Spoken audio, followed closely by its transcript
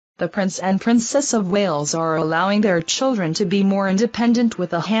the Prince and Princess of Wales are allowing their children to be more independent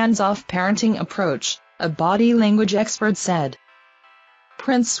with a hands-off parenting approach, a body language expert said.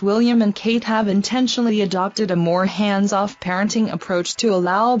 Prince William and Kate have intentionally adopted a more hands-off parenting approach to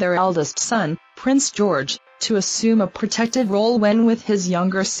allow their eldest son, Prince George, to assume a protective role when with his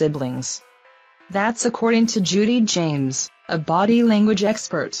younger siblings. That's according to Judy James, a body language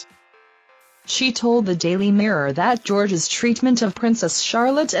expert. She told the Daily Mirror that George's treatment of Princess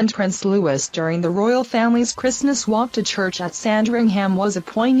Charlotte and Prince Louis during the royal family's Christmas walk to church at Sandringham was a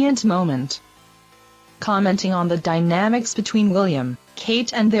poignant moment. Commenting on the dynamics between William,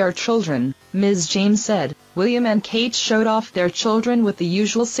 Kate and their children, Ms. James said, "William and Kate showed off their children with the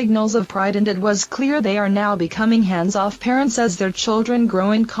usual signals of pride, and it was clear they are now becoming hands-off parents as their children grow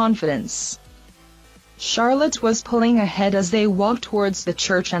in confidence." Charlotte was pulling ahead as they walked towards the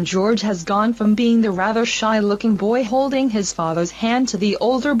church, and George has gone from being the rather shy-looking boy holding his father's hand to the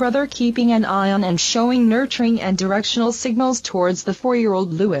older brother keeping an eye on and showing nurturing and directional signals towards the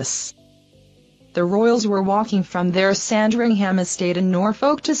 4-year-old Louis. The royals were walking from their Sandringham estate in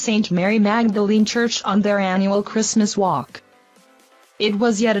Norfolk to St. Mary Magdalene Church on their annual Christmas walk. It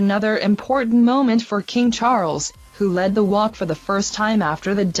was yet another important moment for King Charles, who led the walk for the first time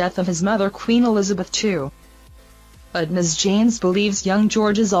after the death of his mother Queen Elizabeth II. But Ms. James believes young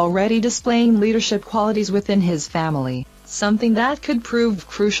George is already displaying leadership qualities within his family, something that could prove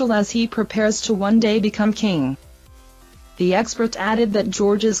crucial as he prepares to one day become king. The expert added that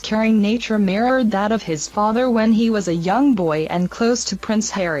George's caring nature mirrored that of his father when he was a young boy and close to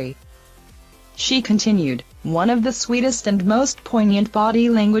Prince Harry. She continued, "One of the sweetest and most poignant body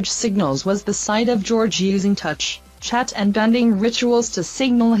language signals was the sight of George using touch, chat and bending rituals to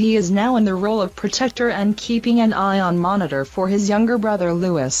signal he is now in the role of protector and keeping an eye on monitor for his younger brother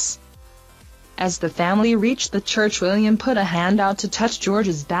Louis." As the family reached the church, William put a hand out to touch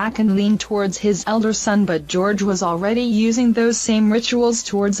George's back and leaned towards his elder son, but George was already using those same rituals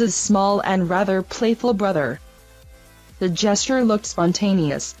towards his small and rather playful brother. The gesture looked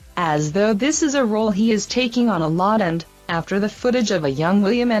spontaneous, as though this is a role he is taking on a lot, and, after the footage of a young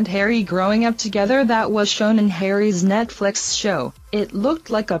William and Harry growing up together that was shown in Harry's Netflix show, it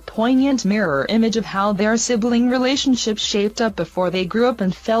looked like a poignant mirror image of how their sibling relationship shaped up before they grew up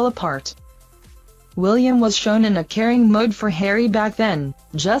and fell apart. William was shown in a caring mode for Harry back then,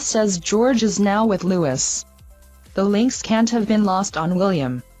 just as George is now with Louis. The links can't have been lost on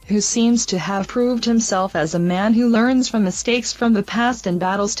William, who seems to have proved himself as a man who learns from mistakes from the past and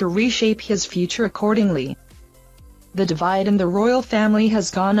battles to reshape his future accordingly. The divide in the royal family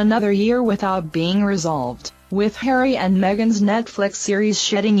has gone another year without being resolved, with Harry and Meghan's Netflix series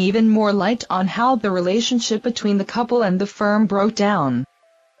shedding even more light on how the relationship between the couple and the firm broke down.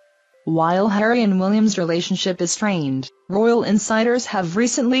 While Harry and William's relationship is strained, royal insiders have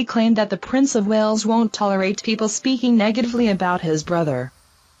recently claimed that the Prince of Wales won't tolerate people speaking negatively about his brother.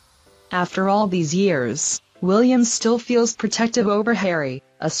 After all these years, William still feels protective over Harry,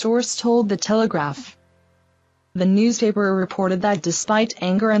 a source told The Telegraph. The newspaper reported that despite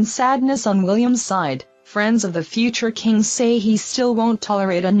anger and sadness on William's side, friends of the future king say he still won't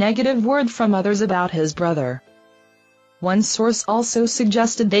tolerate a negative word from others about his brother. One source also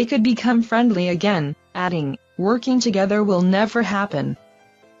suggested they could become friendly again, adding, "Working together will never happen.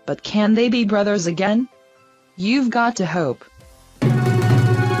 But can they be brothers again? You've got to hope."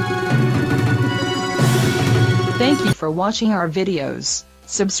 Thank you for watching our videos.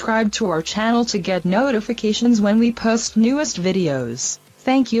 Subscribe to our channel to get notifications when we post newest videos.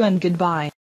 Thank you and goodbye.